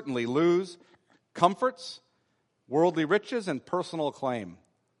certainly lose comforts, worldly riches, and personal acclaim.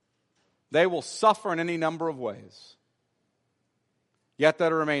 They will suffer in any number of ways. Yet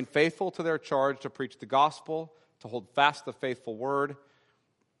they remain faithful to their charge to preach the gospel, to hold fast the faithful word,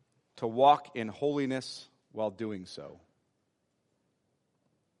 to walk in holiness while doing so.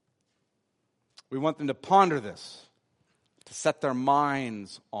 We want them to ponder this, to set their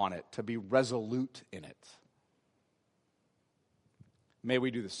minds on it, to be resolute in it. May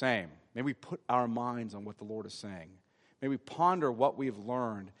we do the same. May we put our minds on what the Lord is saying. May we ponder what we've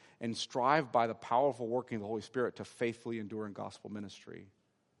learned and strive by the powerful working of the Holy Spirit to faithfully endure in gospel ministry.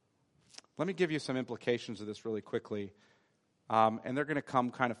 Let me give you some implications of this really quickly. And they're going to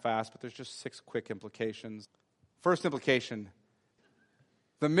come kind of fast, but there's just 6 quick implications. First implication,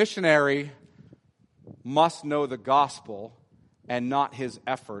 the missionary must know the gospel and not his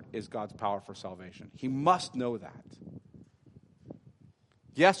effort is God's power for salvation. He must know that.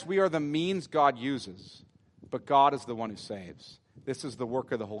 Yes, we are the means God uses, but God is the one who saves. This is the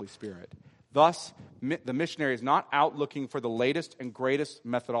work of the Holy Spirit. Thus, the missionary is not out looking for the latest and greatest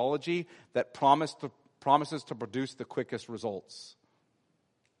methodology that promises to produce the quickest results.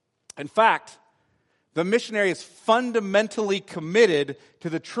 In fact, the missionary is fundamentally committed to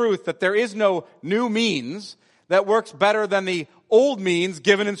the truth that there is no new means that works better than the old means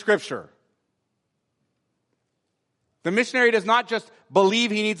given in Scripture. The missionary does not just believe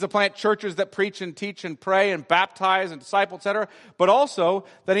he needs to plant churches that preach and teach and pray and baptize and disciple, etc., but also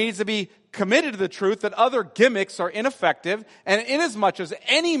that he needs to be committed to the truth that other gimmicks are ineffective, and inasmuch as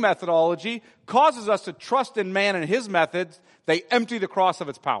any methodology causes us to trust in man and his methods, they empty the cross of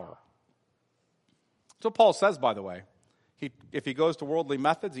its power. That's what Paul says, by the way. If he goes to worldly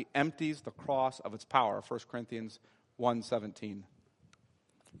methods, he empties the cross of its power, 1 Corinthians 1:17.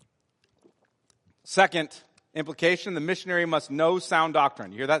 Second implication, the missionary must know sound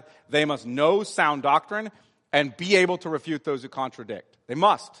doctrine. You hear that? They must know sound doctrine and be able to refute those who contradict. They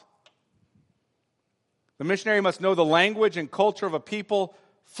must. The missionary must know the language and culture of a people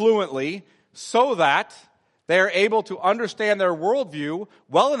fluently so that they are able to understand their worldview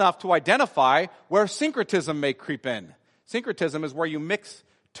well enough to identify where syncretism may creep in. Syncretism is where you mix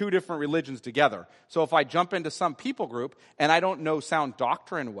 2 different religions together. So if I jump into some people group and I don't know sound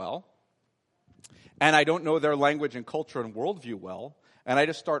doctrine well, and I don't know their language and culture and worldview well, and I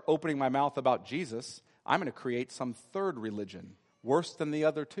just start opening my mouth about Jesus, I'm going to create some third religion, worse than the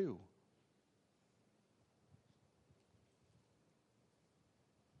other 2.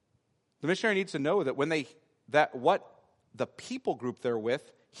 The missionary needs to know that what the people group they're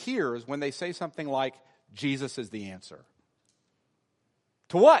with hears when they say something like, Jesus is the answer.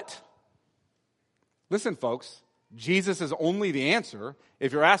 To what? Listen, folks, Jesus is only the answer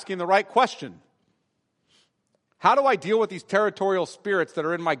if you're asking the right question. How do I deal with these territorial spirits that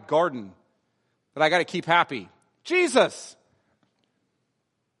are in my garden that I got to keep happy? Jesus!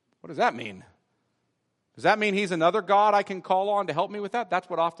 What does that mean? Does that mean he's another God I can call on to help me with that? That's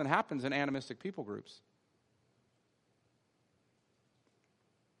what often happens in animistic people groups.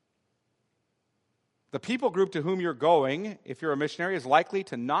 The people group to whom you're going, if you're a missionary, is likely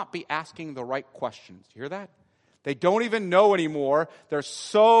to not be asking the right questions. Do you hear that? They don't even know anymore.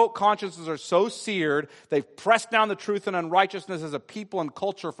 Consciences are so seared. They've pressed down the truth and unrighteousness as a people and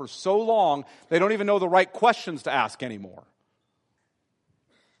culture for so long, they don't even know the right questions to ask anymore.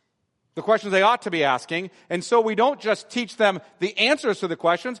 The questions they ought to be asking. And so we don't just teach them the answers to the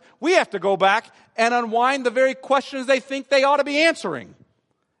questions. We have to go back and unwind the very questions they think they ought to be answering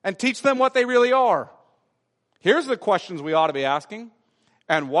and teach them what they really are. Here's the questions we ought to be asking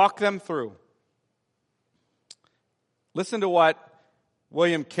and walk them through. Listen to what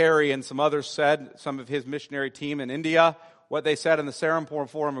William Carey and some others said, some of his missionary team in India, what they said in the Serampore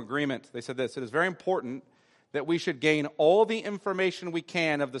Forum Agreement. They said this: it is very important that we should gain all the information we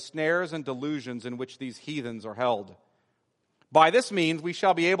can of the snares and delusions in which these heathens are held. By this means, we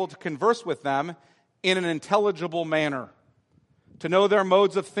shall be able to converse with them in an intelligible manner, to know their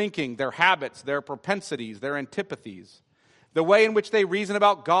modes of thinking, their habits, their propensities, their antipathies, the way in which they reason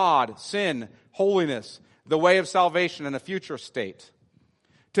about God, sin, holiness, the way of salvation and a future state.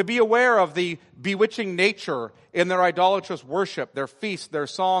 To be aware of the bewitching nature in their idolatrous worship, their feasts, their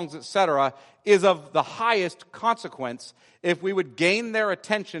songs, etc., is of the highest consequence if we would gain their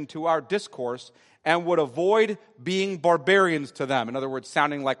attention to our discourse and would avoid being barbarians to them. In other words,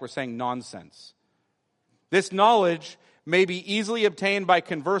 sounding like we're saying nonsense. This knowledge may be easily obtained by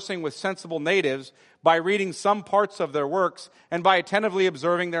conversing with sensible natives, by reading some parts of their works, and by attentively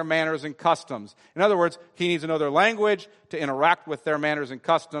observing their manners and customs. In other words, he needs to know their language, to interact with their manners and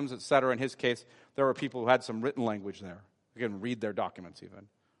customs, etc. In his case, there were people who had some written language there. You can read their documents even.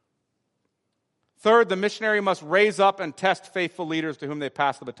 Third, the missionary must raise up and test faithful leaders to whom they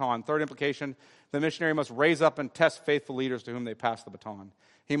pass the baton. Third implication, the missionary must raise up and test faithful leaders to whom they pass the baton.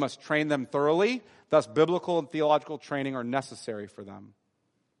 He must train them thoroughly. Thus, biblical and theological training are necessary for them.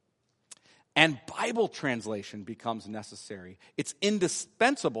 And Bible translation becomes necessary. It's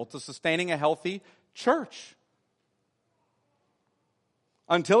indispensable to sustaining a healthy church.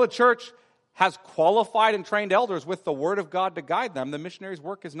 Until a church has qualified and trained elders with the Word of God to guide them, the missionary's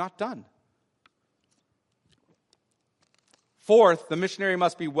work is not done. Fourth, the missionary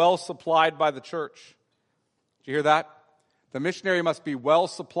must be well supplied by the church. Did you hear that? The missionary must be well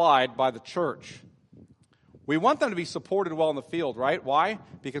supplied by the church. We want them to be supported well in the field, right? Why?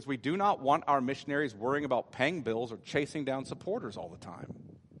 Because we do not want our missionaries worrying about paying bills or chasing down supporters all the time.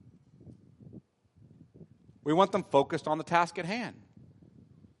 We want them focused on the task at hand.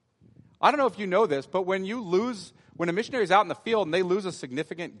 I don't know if you know this, but when a missionary is out in the field and they lose a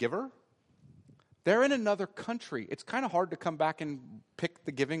significant giver, they're in another country. It's kind of hard to come back and pick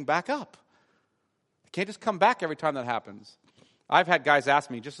the giving back up. They can't just come back every time that happens. I've had guys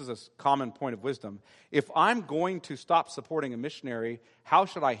ask me, just as a common point of wisdom, if I'm going to stop supporting a missionary, how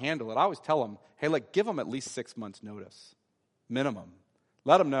should I handle it? I always tell them, hey, give them at least 6 months' notice, minimum.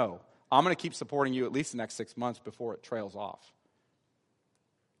 Let them know, I'm going to keep supporting you at least the next 6 months before it trails off.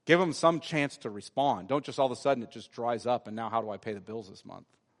 Give them some chance to respond. Don't just all of a sudden it just dries up and now how do I pay the bills this month?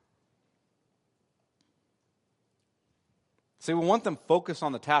 See, we want them focused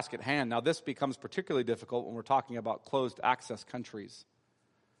on the task at hand. Now, this becomes particularly difficult when we're talking about closed access countries,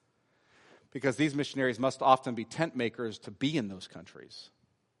 because these missionaries must often be tent makers to be in those countries.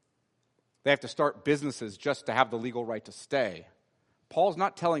 They have to start businesses just to have the legal right to stay. Paul's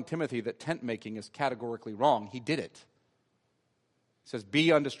not telling Timothy that tent making is categorically wrong. He did it. He says,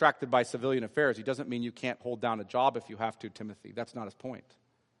 be undistracted by civilian affairs. He doesn't mean you can't hold down a job if you have to, Timothy. That's not his point.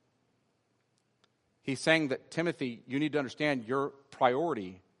 He's saying that, Timothy, you need to understand your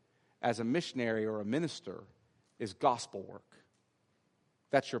priority as a missionary or a minister is gospel work.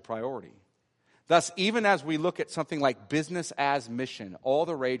 That's your priority. Thus, even as we look at something like business as mission, all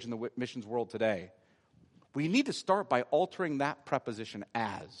the rage in the missions world today, we need to start by altering that preposition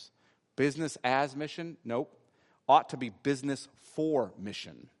as. Business as mission? Nope. Ought to be business for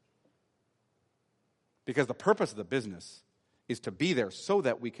mission. Because the purpose of the business is to be there so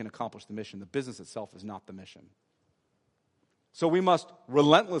that we can accomplish the mission. The business itself is not the mission. So we must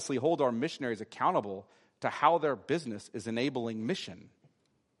relentlessly hold our missionaries accountable to how their business is enabling mission.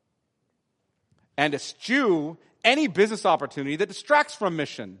 And eschew any business opportunity that distracts from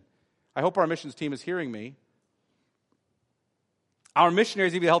mission. I hope our missions team is hearing me. Our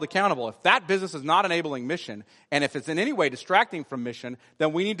missionaries need to be held accountable. If that business is not enabling mission, and if it's in any way distracting from mission,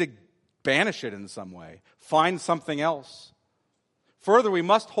 then we need to banish it in some way. Find something else. Further, we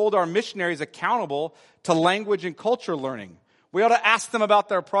must hold our missionaries accountable to language and culture learning. We ought to ask them about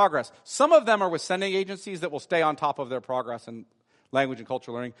their progress. Some of them are with sending agencies that will stay on top of their progress in language and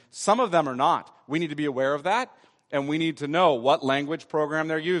culture learning. Some of them are not. We need to be aware of that, and we need to know what language program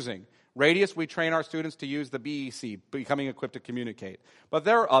they're using. Radius, we train our students to use the BEC, becoming equipped to communicate. But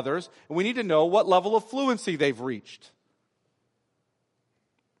there are others, and we need to know what level of fluency they've reached.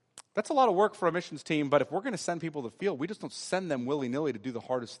 That's a lot of work for a missions team, but if we're going to send people to the field, we just don't send them willy-nilly to do the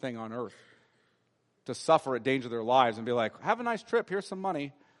hardest thing on earth, to suffer at danger of their lives and be like, have a nice trip, here's some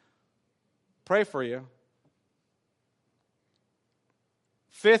money, pray for you.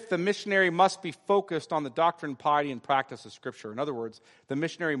 Fifth, the missionary must be focused on the doctrine, piety, and practice of Scripture. In other words, the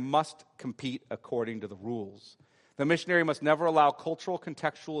missionary must compete according to the rules. The missionary must never allow cultural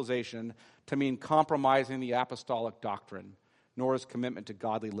contextualization to mean compromising the apostolic doctrine, nor his commitment to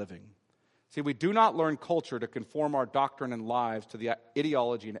godly living. See, we do not learn culture to conform our doctrine and lives to the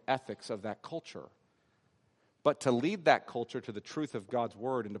ideology and ethics of that culture, but to lead that culture to the truth of God's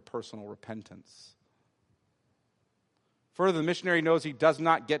word and to personal repentance. Further, the missionary knows he does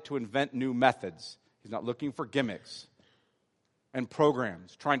not get to invent new methods. He's not looking for gimmicks and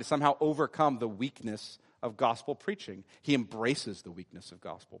programs, trying to somehow overcome the weakness of gospel preaching. He embraces the weakness of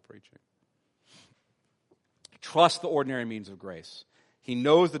gospel preaching. He trusts the ordinary means of grace. He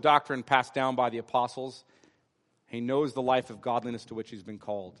knows the doctrine passed down by the apostles. He knows the life of godliness to which he's been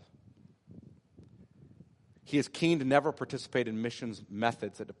called. He is keen to never participate in missions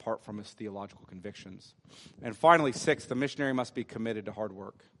methods that depart from his theological convictions. And finally, sixth, the missionary must be committed to hard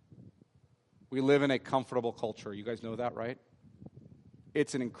work. We live in a comfortable culture. You guys know that, right?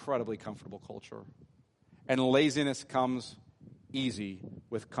 It's an incredibly comfortable culture. And laziness comes easy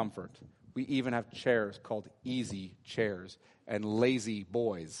with comfort. We even have chairs called easy chairs and lazy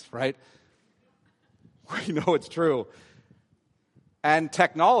boys, right? We know it's true. And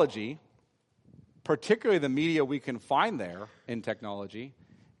technology, particularly the media we can find there in technology,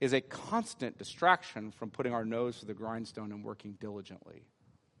 is a constant distraction from putting our nose to the grindstone and working diligently.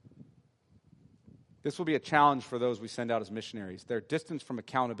 This will be a challenge for those we send out as missionaries. Their distance from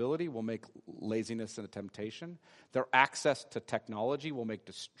accountability will make laziness and a temptation. Their access to technology will make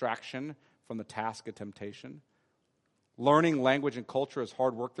distraction from the task of temptation. Learning language and culture is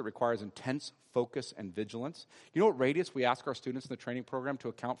hard work that requires intense focus and vigilance. You know what radius we ask our students in the training program to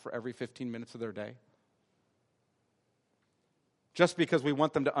account for every 15 minutes of their day? Just because we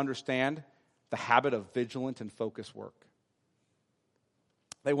want them to understand the habit of vigilant and focused work.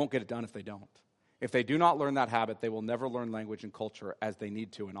 They won't get it done if they don't. If they do not learn that habit, they will never learn language and culture as they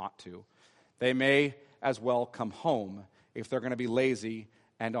need to and ought to. They may as well come home if they're going to be lazy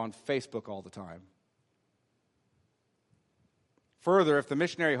and on Facebook all the time. Further, if the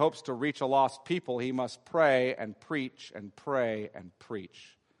missionary hopes to reach a lost people, he must pray and preach and pray and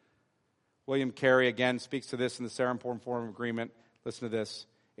preach. William Carey again speaks to this in the Sarah-Important Form of Agreement. Listen to this.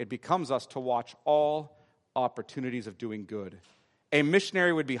 It becomes us to watch all opportunities of doing good. A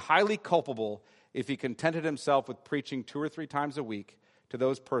missionary would be highly culpable if he contented himself with preaching 2 or 3 times a week to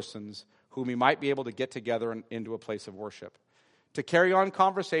those persons whom he might be able to get together and into a place of worship. To carry on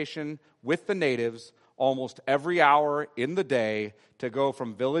conversation with the natives almost every hour in the day, to go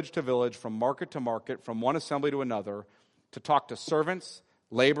from village to village, from market to market, from one assembly to another, to talk to servants,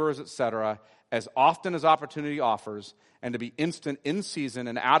 laborers, etc., as often as opportunity offers, and to be instant in season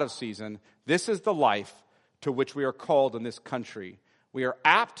and out of season. This is the life to which we are called in this country. We are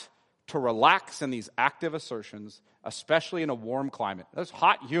apt to relax in these active assertions, especially in a warm climate. It's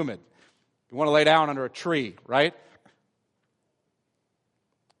hot, humid. You want to lay down under a tree, right?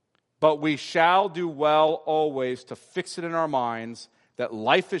 But we shall do well always to fix it in our minds that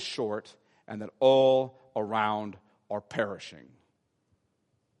life is short and that all around are perishing.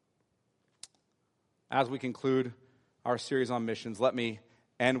 As we conclude our series on missions, let me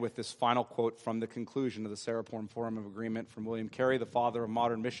end with this final quote from the conclusion of the Sarah-Important Form of Agreement from William Carey, the father of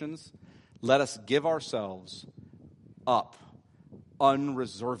modern missions. Let us give ourselves up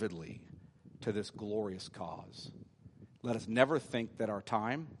unreservedly to this glorious cause. Let us never think that our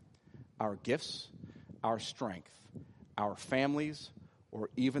time, our gifts, our strength, our families, or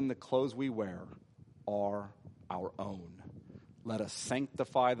even the clothes we wear are our own. Let us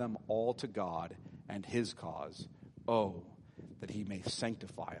sanctify them all to God and His cause. Oh, that He may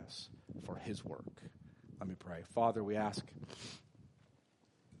sanctify us for His work. Let me pray. Father, we ask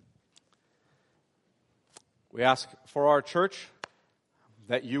for our church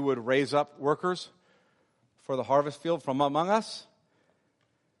that you would raise up workers for the harvest field from among us.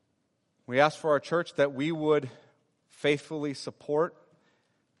 We ask for our church that we would faithfully support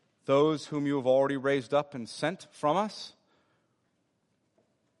those whom you have already raised up and sent from us.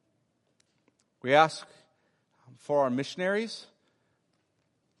 We ask for our missionaries,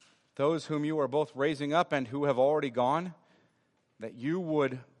 those whom you are both raising up and who have already gone, that you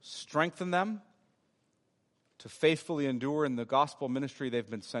would strengthen them to faithfully endure in the gospel ministry they've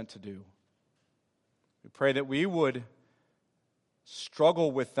been sent to do. We pray that we would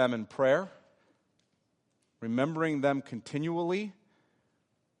struggle with them in prayer, remembering them continually,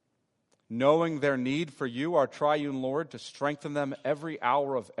 knowing their need for you, our triune Lord, to strengthen them every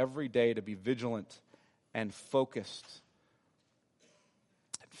hour of every day to be vigilant and focused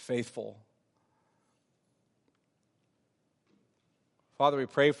and faithful. Father, we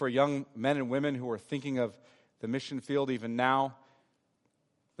pray for young men and women who are thinking of the mission field even now,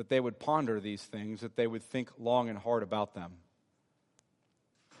 that they would ponder these things, that they would think long and hard about them.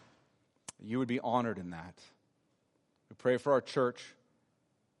 You would be honored in that. We pray for our church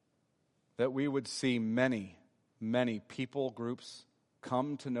that we would see many, many people groups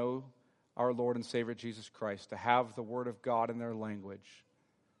come to know our Lord and Savior Jesus Christ, to have the Word of God in their language.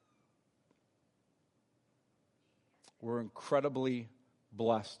 We're incredibly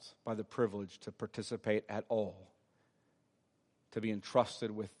blessed by the privilege to participate at all, to be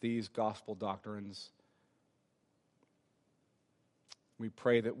entrusted with these gospel doctrines. We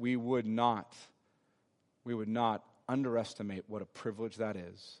pray that we would not underestimate what a privilege that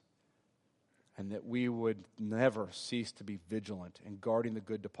is, and that we would never cease to be vigilant in guarding the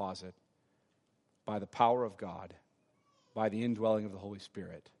good deposit by the power of God, by the indwelling of the Holy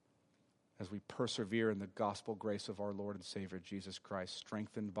Spirit, as we persevere in the gospel grace of our Lord and Savior, Jesus Christ,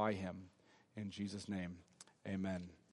 strengthened by him. In Jesus' name, amen.